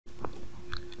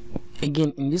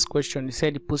Again, in this question, they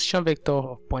said the position vector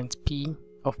of point P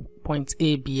of points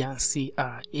A, B, and C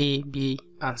are A, B,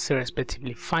 and C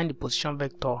respectively. Find the position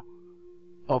vector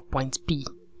of point P,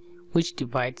 which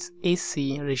divides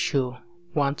AC in ratio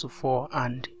 1:4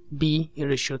 and B in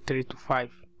ratio 3:5.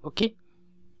 Okay,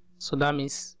 so that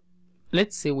means,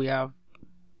 let's say we have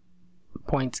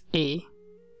point A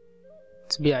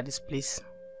to be at this place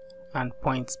and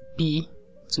point B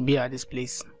to be at this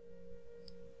place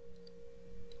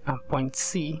and point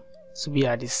C to be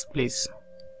at this place,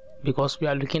 because we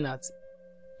are looking at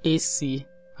AC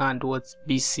and what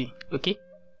BC, okay,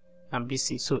 and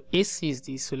BC. So AC is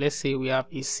this, so let's say we have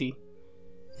AC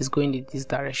is going in this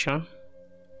direction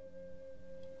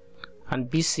and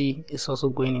BC is also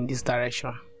going in this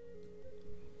direction.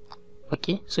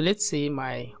 Okay, so let's say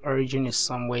my origin is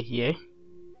somewhere here.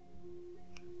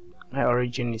 My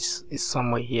origin is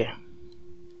somewhere here.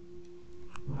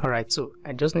 Alright, so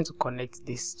I just need to connect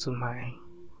this to my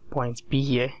point B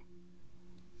here.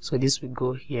 So this will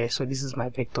go here, so this is my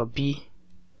vector B,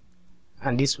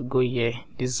 and this will go here,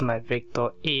 this is my vector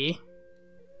A,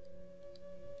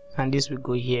 and this will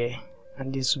go here,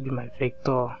 and this will be my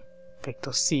vector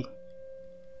C.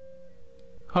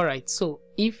 Alright, so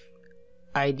if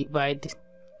I divide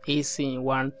AC in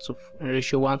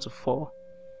ratio 1:4,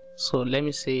 so let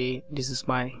me say this is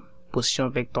my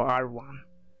position vector R1.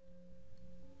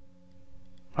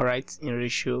 Alright, in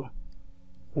ratio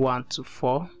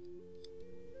 1:4,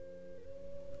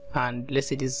 and let's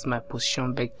say this is my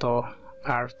position vector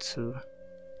R2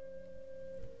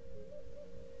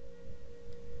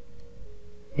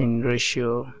 in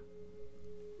ratio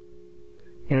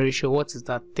what is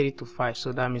that, 3:5.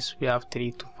 So that means we have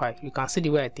 3:5. You can see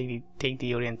the way I take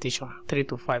the orientation,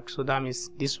 3:5. So that means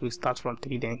this will start from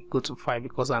 3 then go to 5,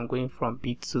 because I'm going from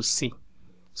B to C.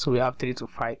 So we have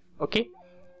 3:5. Okay,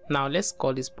 now let's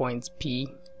call this point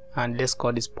P and let's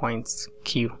call this point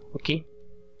Q. Okay,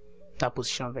 that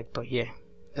position vector here,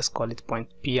 let's call it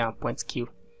point P and point Q.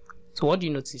 So what do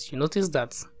you notice? You notice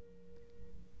that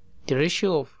the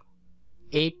ratio of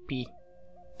AP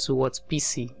towards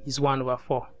PC is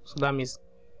 1/4. So that means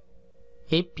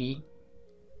AP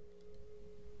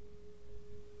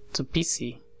to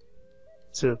PC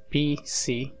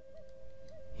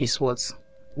is what,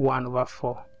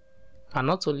 1/4. And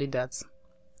not only that,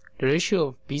 the ratio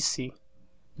of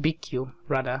BQ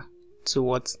rather to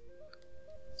what,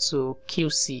 to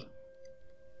QC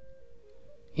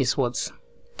is what,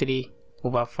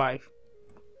 3/5.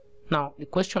 Now the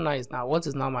question now is, now what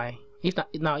is now my,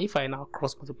 if I now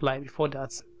cross multiply, before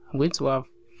that I'm going to have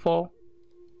 4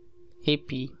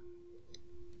 AP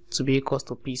to be equals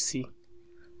to PC,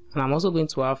 and I'm also going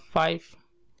to have 5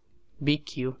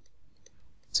 BQ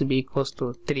to be equals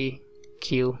to 3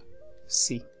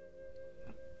 QC.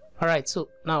 Alright, so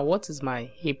now what is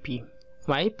my AP?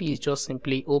 My AP is just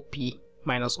simply OP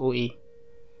minus OA,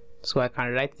 so I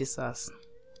can write this as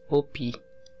OP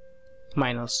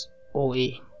minus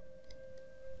OA,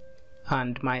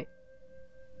 and my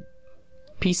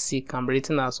PC can be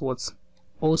written as what,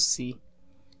 OC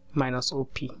minus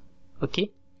OP.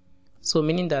 Okay, so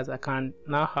meaning that I can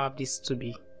now have this to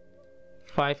be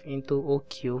 5 into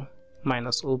OQ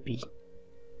minus OB.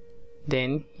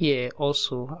 Then here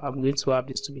also I'm going to have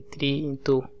this to be 3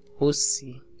 into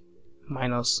OC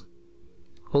minus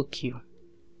OQ.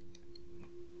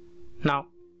 Now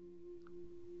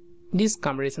this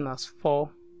can be written as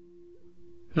 4.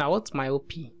 Now what's my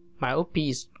OP? My OP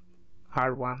is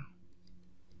R1.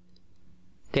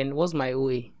 Then what's my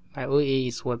OA? My OA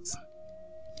is what?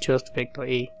 Just vector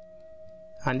A,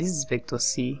 and this is vector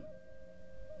C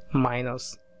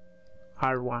minus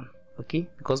R1. Okay,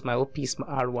 because my OP is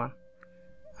R1,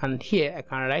 and here I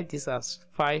can write this as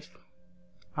 5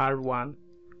 R1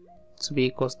 to be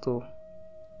equals to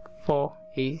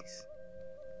 4A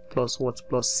plus what,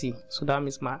 plus C. So that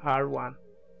means my R1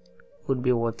 would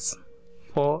be what,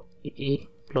 4A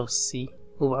plus C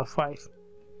over 5.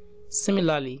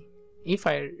 Similarly, if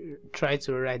I try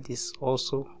to write this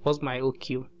also, what's my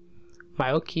OQ?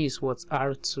 My OQ is what,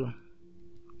 R2.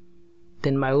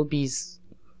 Then my OB is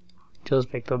just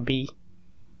vector B.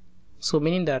 So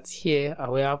meaning that here I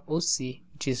will have OC,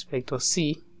 which is vector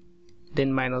C,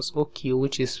 then minus OQ,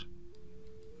 which is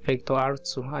vector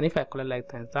R2. And if I collect like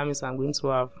times, that means I'm going to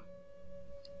have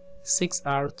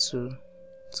 6R2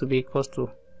 to be equals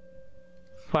to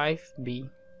 5B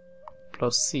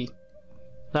plus C.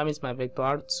 That means my vector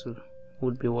R2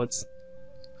 would be what,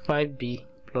 5B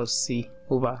plus C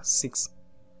over 6.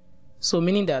 So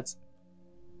meaning that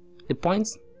the point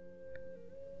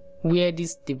where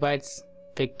this divides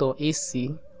vector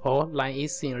AC or line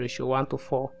AC in ratio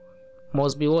 1:4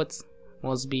 must be what?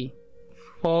 Must be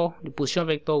the position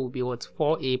vector will be what?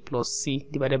 4a plus c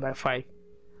divided by 5.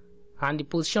 And the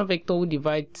position vector will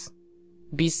divide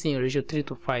BC in ratio 3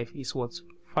 to 5 is what?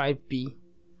 5b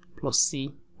plus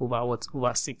c over what?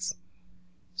 Over 6.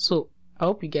 So I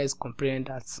hope you guys comprehend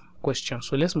that question.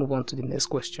 So let's move on to the next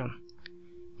question.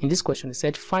 In this question, it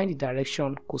said find the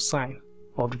direction cosine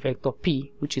of the vector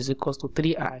p, which is equals to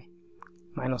 3i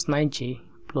minus 9j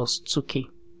plus 2k.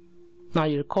 Now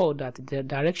you recall that the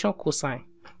direction cosine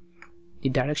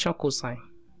is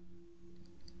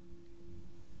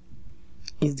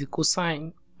the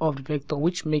cosine of the vector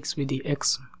which makes with the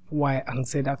x, y, and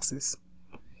z axis.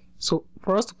 So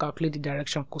for us to calculate the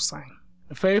direction cosine,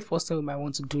 the very first thing we might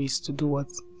want to do is to do what?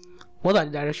 What are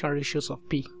the direction ratios of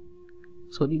p?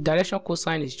 So the direction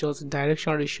cosine is just the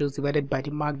direction ratios divided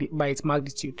by its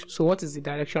magnitude. So what is the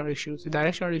direction ratios? The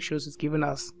direction ratios is given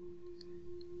as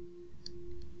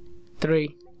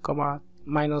 3,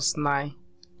 minus 9,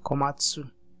 2.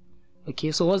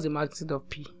 Okay, so what's the magnitude of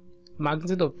p? The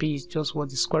magnitude of p is just what?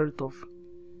 The square root of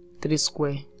 3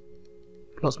 square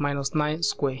plus minus 9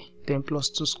 square then plus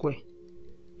 2 square,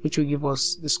 which will give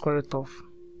us the square root of.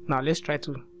 Now let's try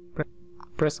to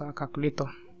press our calculator.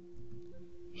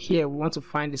 Here we want to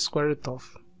find the square root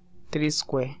of 3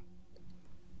 square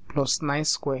plus 9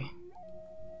 square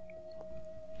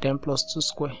then plus 2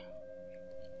 square.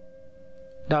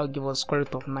 That will give us square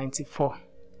root of 94.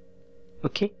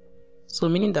 Okay, so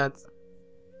meaning that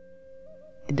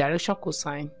the direction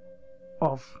cosine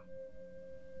of,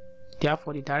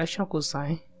 therefore the direction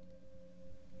cosine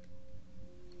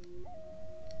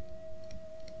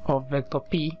of vector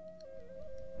p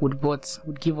would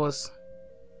give us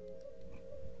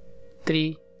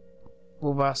 3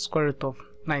 over square root of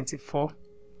 94,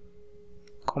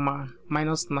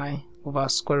 minus 9 over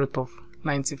square root of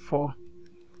 94,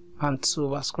 and 2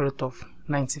 over square root of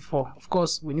 94. Of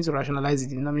course, we need to rationalize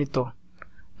the denominator.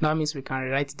 That means we can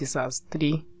rewrite this as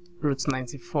 3 root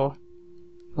 94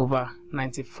 over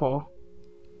 94,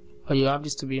 or you have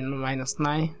this to be minus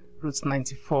 9 root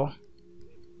 94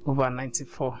 over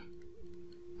 94,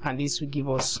 and this will give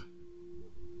us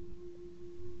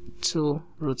 2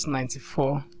 root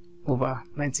 94 over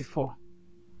 94,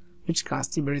 which can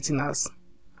still be written as,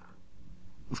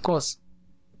 of course,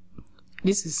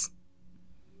 this is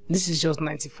just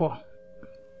 94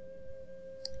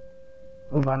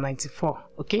 over 94.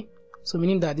 Okay, so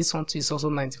meaning that this one too is also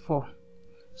 94.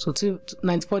 So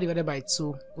 94 divided by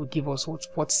 2 will give us what?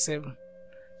 47.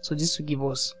 So this will give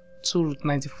us 2 root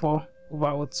 94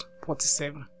 over what?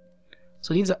 47.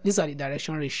 So these are the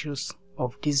direction ratios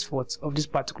of this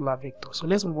particular vector. So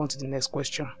let's move on to the next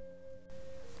question.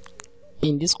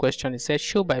 In this question, it says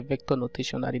show by vector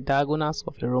notation that the diagonals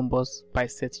of a rhombus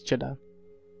bisect each other.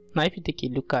 Now if you take a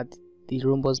look at the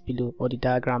rhombus below, or the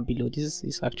diagram below, this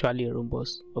is actually a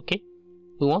rhombus. Okay,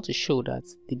 we want to show that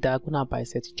the diagonal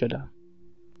bisect each other.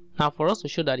 Now for us to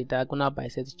show that the diagonal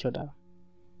bisect each other,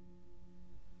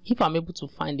 if I'm able to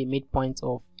find the midpoint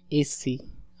of AC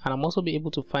and I'm also be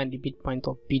able to find the midpoint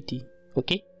of BD,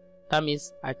 okay, that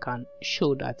means I can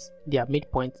show that their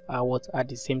midpoints are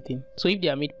the same thing. So if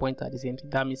their midpoints are the same thing,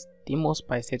 that means they must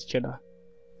bisect each other.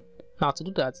 Now to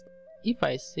do that, if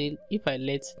I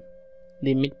let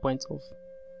the midpoint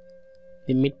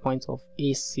of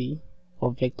AC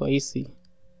of vector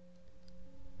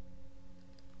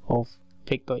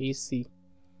AC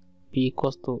be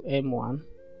equals to M1,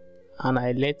 and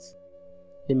I let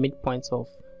the midpoint of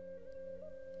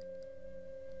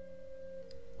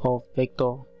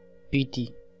vector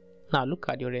BD. Now look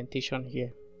at the orientation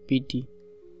here, BD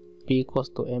be equals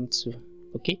to M2.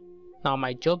 Okay, now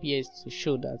my job here is to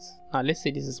show that, now let's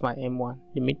say this is my M1,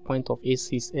 the midpoint of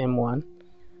AC is M1,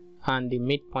 and the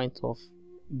midpoint of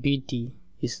BD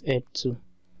is M2.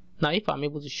 Now if I'm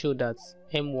able to show that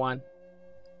M1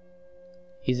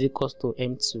 is equals to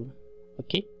M2,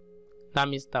 okay, that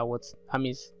means that that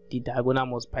means the diagonal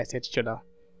must bisect each other.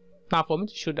 Now for me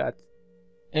to show that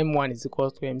M1 is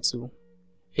equals to M2,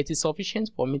 it is sufficient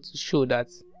for me to show that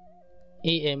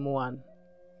AM1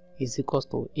 is equals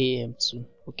to AM2.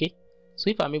 Okay, so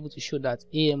if I'm able to show that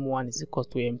AM1 is equals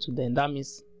to AM2, then that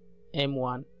means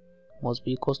M1 must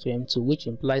be equals to M2, which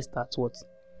implies that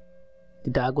the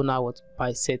diagonal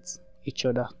bisect each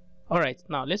other. Alright,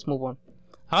 now let's move on.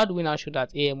 How do we now show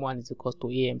that AM1 is equals to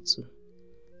AM2?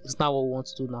 It's not what we want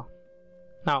to do now.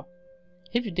 Now,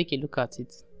 if you take a look at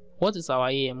it, what is our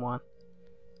AM1?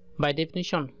 By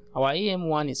definition, our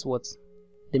AM1 is what?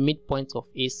 The midpoint of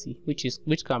AC,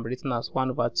 which can be written as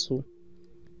 1 over 2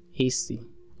 AC.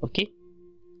 Okay?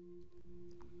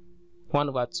 1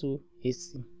 over 2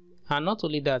 AC. And not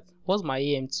only that, what's my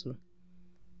AM2?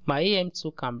 My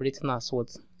AM2 can be written as what?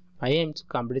 my AM2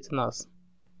 can be written as,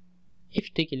 if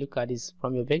you take a look at this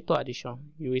from your vector addition,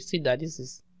 you will see that this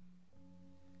is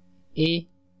A,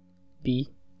 B,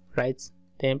 right?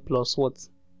 Then plus what?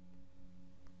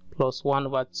 Plus 1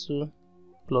 over 2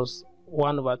 plus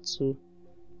 1 over 2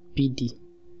 BD.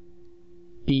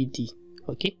 BD.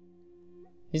 Okay?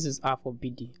 This is half of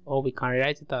BD. Or we can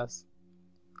write it as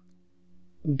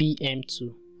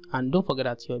BM2. And don't forget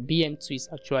that your BM2 is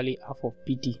actually half of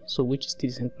BD. So which is still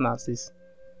the same thing as this.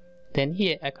 Then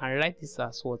here I can write this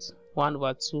as what? 1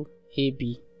 over 2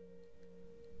 AB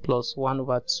plus 1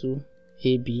 over 2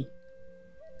 AB.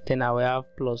 Then I will have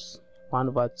plus 1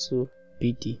 over 2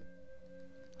 BD.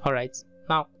 Alright,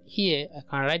 now here I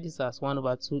can write this as 1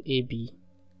 over 2 AB,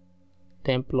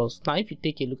 then plus. Now if you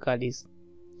take a look at this,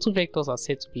 two vectors are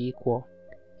said to be equal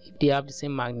if they have the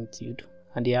same magnitude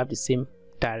and they have the same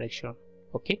direction.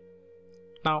 Okay,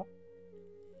 now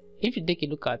if you take a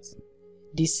look at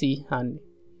DC and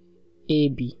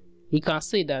AB, we can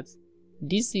say that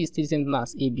DC is still the same thing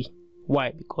as AB.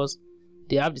 Why? Because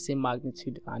they have the same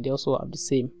magnitude and they also have the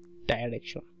same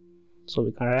direction. So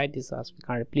we can write this as, we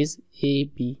can replace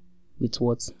AB with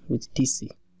what? With DC.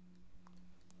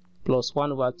 Plus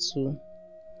 1 over 2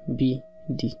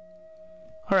 BD.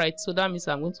 Alright, so that means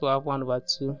I'm going to have 1 over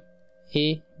 2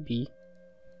 AB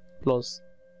plus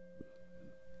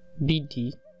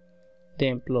BD,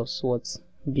 then plus what?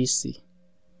 BC.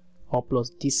 Or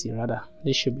plus DC rather.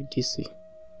 This should be DC.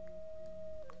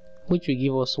 Which will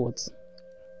give us what?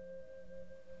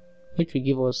 Which will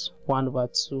give us 1 over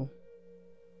 2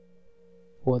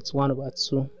 what? 1 over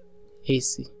 2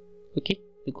 AC. Okay,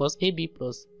 because AB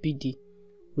plus BD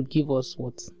would give us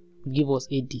what? Would give us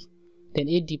AD. Then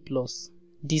AD plus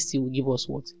DC will give us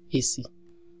what? AC.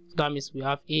 So that means we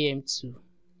have AM2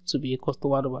 to be equal to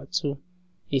 1 over 2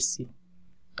 AC.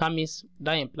 That means,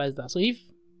 that implies that. So if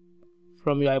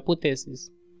from your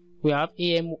hypothesis we have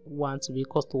AM1 to be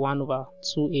equal to 1 over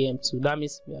 2 AM2, that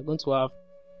means we are going to have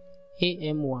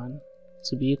AM1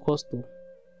 to be equal to,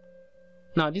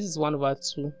 now this is 1 over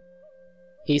 2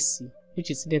 AC,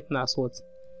 which is same as what?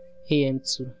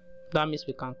 AM2. That means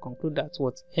we can conclude that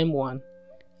what? M1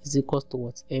 is equal to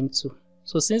what? M2.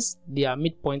 So since their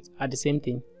midpoints are the same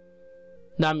thing,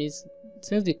 that means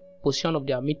since the position of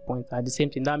their midpoint are the same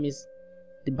thing, that means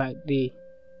the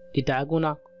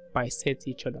diagonal bisect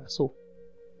each other. So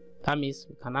that means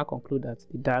we can now conclude that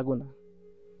the diagonal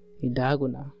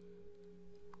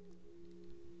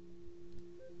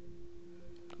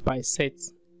bisect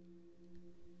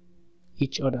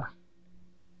each other.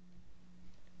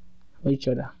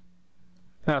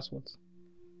 That's what?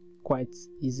 Quite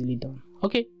easily done.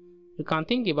 Okay, you can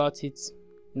think about it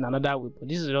in another way, but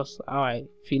this is just how I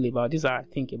feel about this, how I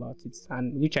think about it,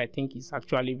 and which I think is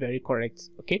actually very correct.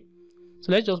 Okay,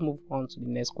 so let's just move on to the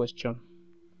next question.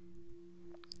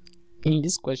 In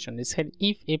this question, they said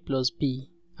if A plus B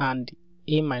and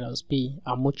A minus B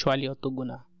are mutually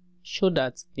orthogonal, show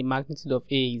that the magnitude of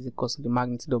A is equal to the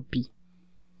magnitude of B.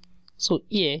 So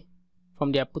here,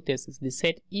 from the hypothesis, they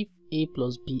said if A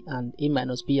plus B and A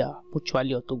minus B are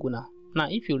mutually orthogonal. Now,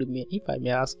 if I may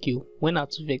ask you, when are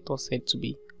two vectors said to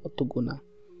be orthogonal?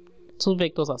 Two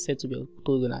vectors are said to be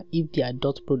orthogonal if their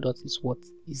dot product is what?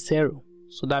 Is 0.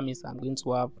 So that means I'm going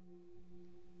to have,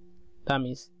 that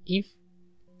means if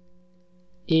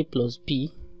A plus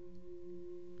B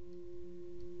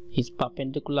is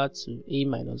perpendicular to A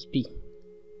minus B.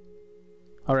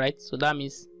 Alright, so that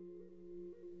means,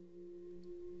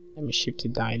 let me shift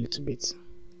it down a little bit.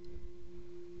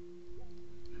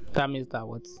 That means that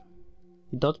what?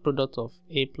 The dot product of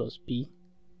A plus B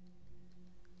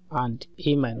and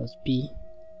A minus B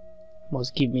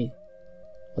must give me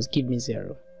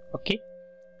 0. Okay,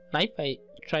 now if I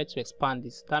try to expand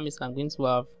this, that means I'm going to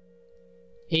have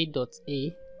A dot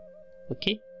A,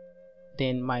 okay,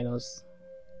 then minus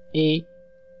A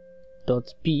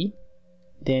dot B,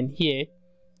 then here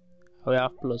I will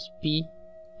have plus B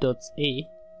dot A,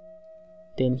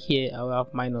 then here I will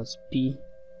have minus B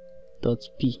dot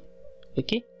B,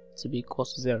 okay, to be equal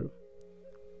to 0.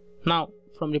 Now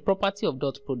from the property of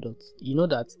dot product, you know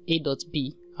that A dot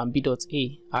B and B dot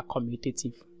A are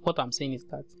commutative. What I'm saying is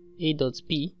that A dot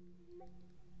B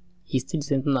is still the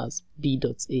same thing as B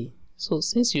dot A. So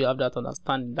since you have that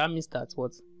understanding, that means that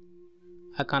what?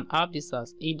 I can have this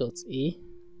as A dot A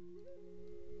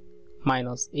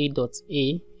minus A dot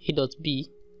B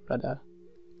rather,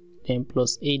 then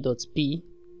plus A dot B,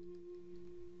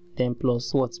 then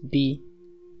plus what? B,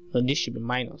 no, this should be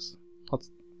minus, not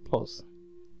plus,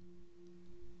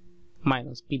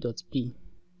 minus B dot B,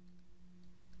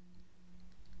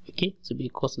 okay, to be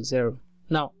equal to 0.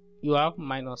 Now you have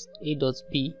minus A dot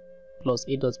B plus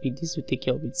a dot b. This will take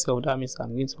care of itself. That means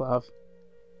I'm going to have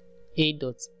a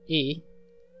dot a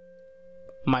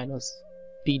minus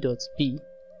b dot b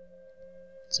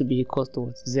to be equal to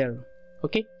what? 0.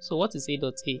 Okay, so what is a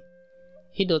dot a?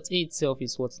 A dot a itself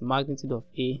is what? Magnitude of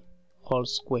a all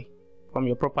square from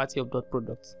your property of dot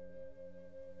product.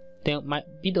 Then my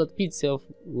b dot b itself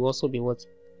will also be what?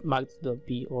 Magnitude of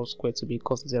b all square to be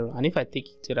equal to 0. And if I take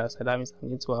it to the other side, that means I'm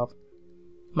going to have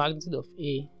magnitude of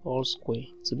a all square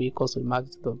to be equal to the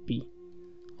magnitude of b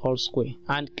all square.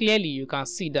 And clearly you can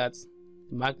see that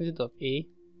the magnitude of a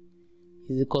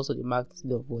is equal to the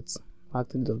magnitude of what?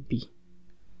 Magnitude of b.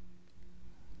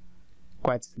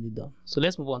 Quite easily done. So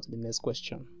let's move on to the next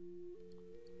question.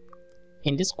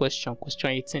 In this question, question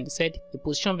 18, they said the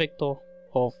position vector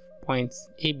of points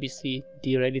A, B, C,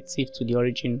 D relative to the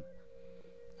origin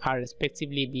are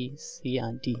respectively B, C,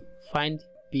 and D. Find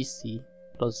BC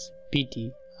plus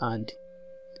BD and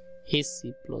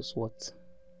AC plus what?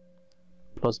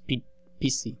 Plus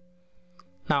BC.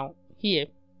 Now here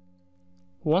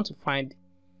we want to find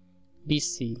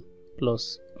BC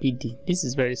plus BD. This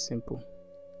is very simple.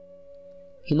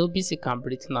 You know BC can be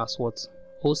written as what?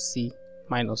 OC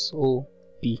minus OB.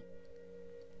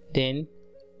 Then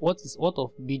what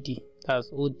of BD?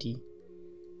 That's OD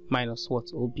minus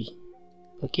what? OB.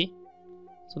 Okay,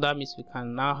 so that means we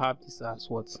can now have this as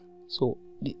what? So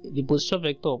the position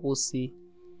vector of OC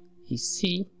is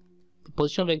C, the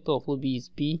position vector of OB is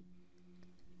B,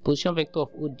 the position vector of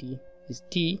OD is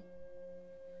D,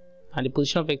 and the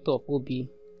position vector of OB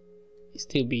is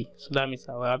still B. So that means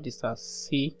I will have this as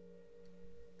C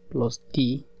plus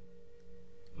D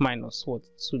minus what?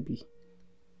 2B.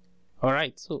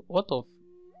 Alright, so what of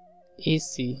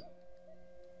AC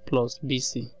plus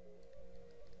BC?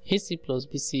 AC plus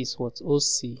BC is what?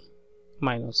 OC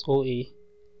minus OA,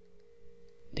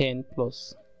 then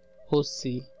plus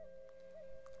OC.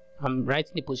 I'm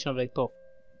writing the position vector of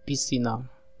BC now,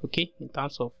 okay, in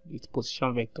terms of its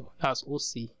position vector. That's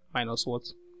OC minus what?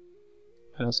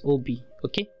 Minus OB.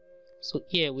 Okay, so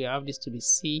here we have this to be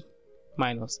C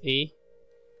minus A,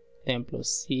 then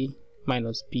plus C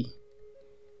minus B.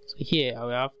 So here I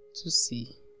will have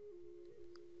 2C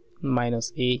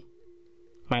minus A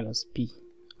minus B,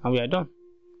 and we are done.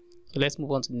 So let's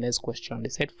move on to the next question. They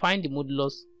said find the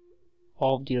modulus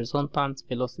of the resultant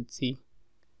velocities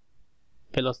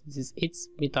 8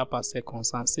 meters per second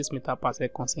and 6 meters per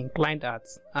second inclined at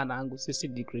an angle 60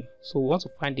 degrees. So we want to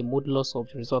find the modulus of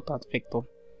the resultant vector.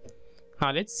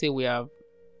 Now let's say we have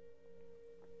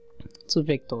two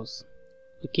vectors.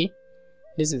 Okay,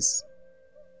 this is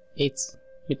 8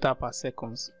 meters per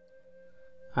second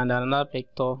and another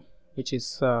vector which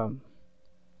is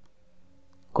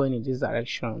going in this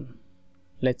direction.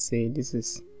 Let's say this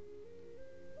is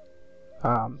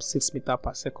 6 meters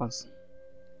per second.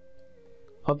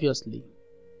 Obviously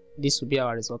this will be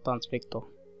our resultant vector.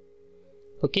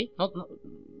 Okay, not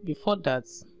before that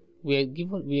we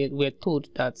are told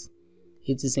that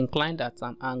it is inclined at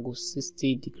an angle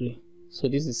 60 degrees. So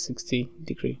this is 60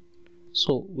 degrees.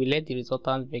 So we let the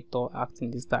resultant vector act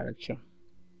in this direction.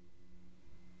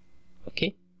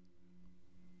 Okay,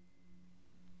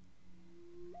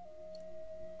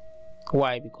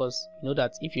 why? Because you know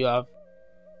that if you have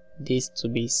this to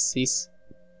be 6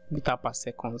 meters per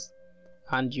second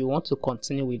and you want to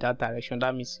continue with that direction,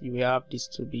 that means you will have this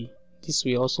to be, this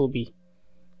will also be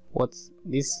what?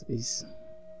 This is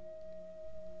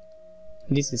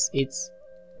 8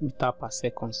 meters per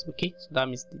second. Okay, so that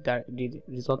means the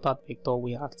resultant vector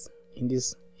will act in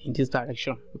this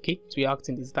direction. Okay, so we act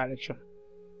in this direction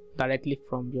directly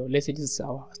from your, let's say this is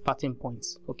our starting point.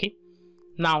 Okay,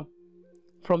 now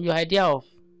from your idea of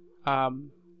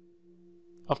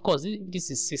course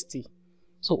this is 60,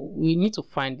 so we need to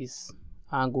find this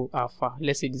angle alpha.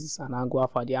 Let's say this is an angle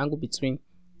alpha, the angle between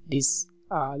this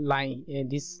line and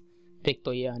this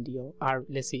vector here and your r.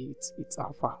 Let's say it's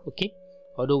alpha. Okay,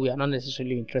 although we are not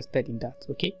necessarily interested in that.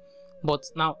 Okay, but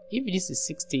now if this is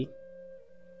 60,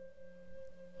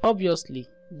 obviously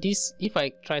this, if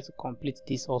I try to complete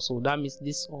this also, that means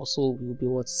this also will be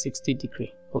what? 60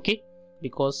 degrees. Okay,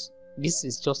 because this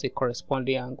is just a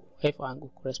corresponding angle, f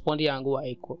angle. Corresponding angle are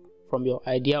equal from your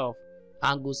idea of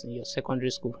angles in your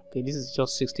secondary school. Okay, this is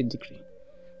just 60 degrees.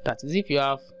 That is, if you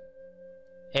have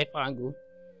f angle,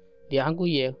 the angle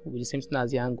here will be the same thing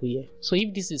as the angle here. So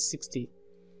if this is 60,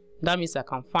 that means I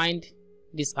can find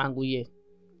this angle here.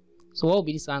 So what will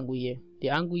be this angle here? The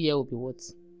angle here will be what?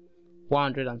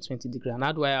 120 degrees. And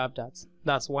how do I have that?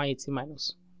 That's 180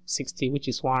 minus 60, which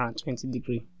is 120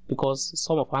 degrees, because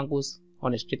sum of angles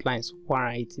on a straight line is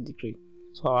 180 degrees.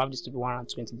 So I'll have this to be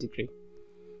 120 degrees.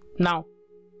 Now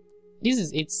this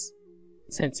is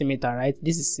centimeter, right?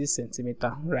 This is 6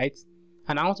 centimeter, right?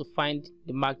 And I want to find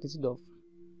the magnitude of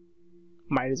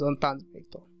my resultant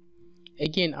vector.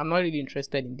 Again, I'm not really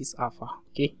interested in this alpha,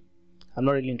 okay? I'm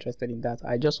not really interested in that.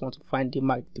 I just want to find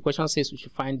the question says we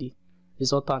should find the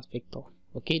resultant vector,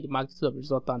 okay? The magnitude of the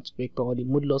resultant vector, or the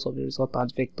modulus of the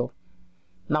resultant vector.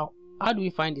 Now, how do we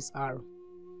find this R?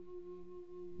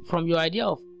 From your idea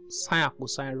of sine and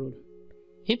cosine rule,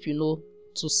 if you know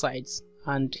two sides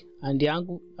and the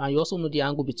angle, and you also know the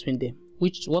angle between them,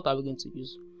 what are we going to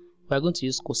use? We are going to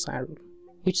use cosine rule,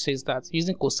 which says that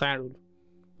using cosine rule,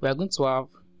 we are going to have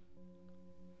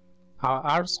our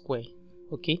R square,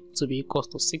 okay, to be equals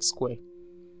to 6 square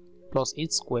plus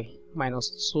 8 square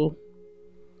minus 2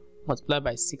 multiplied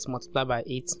by 6 multiplied by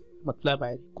 8 multiplied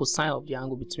by cosine of the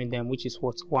angle between them, which is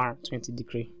what? 120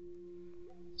 degrees.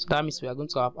 So that means we are going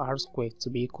to have R squared to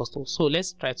be equals to, so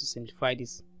let's try to simplify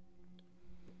this.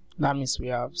 That means we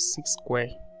have 6 square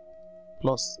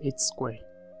plus 8 square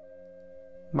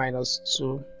minus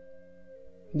 2,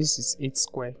 this is 8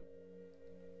 square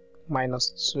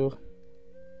minus 2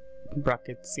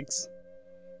 bracket 6,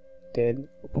 then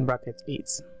open bracket 8,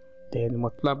 then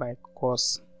multiply by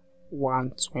cos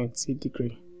 120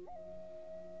 degrees.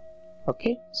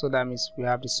 Okay, so that means we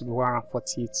have this to be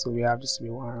 148, so we have this to be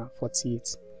 148.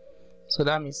 So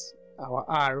that means our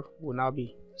R will now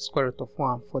be square root of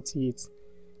 148,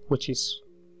 which is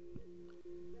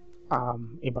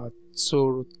about 2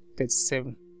 root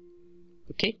 37.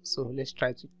 Okay, so let's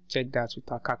try to check that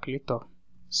with our calculator.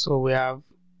 So we have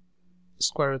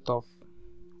square root of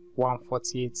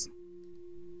 148,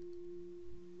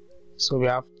 so we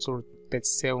have 2 root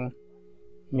 37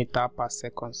 meter per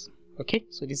second. Okay,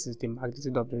 so this is the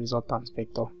magnitude of the resultant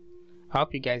vector. I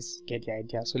hope you guys get the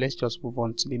idea. So let's just move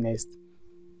on to the next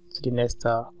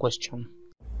question.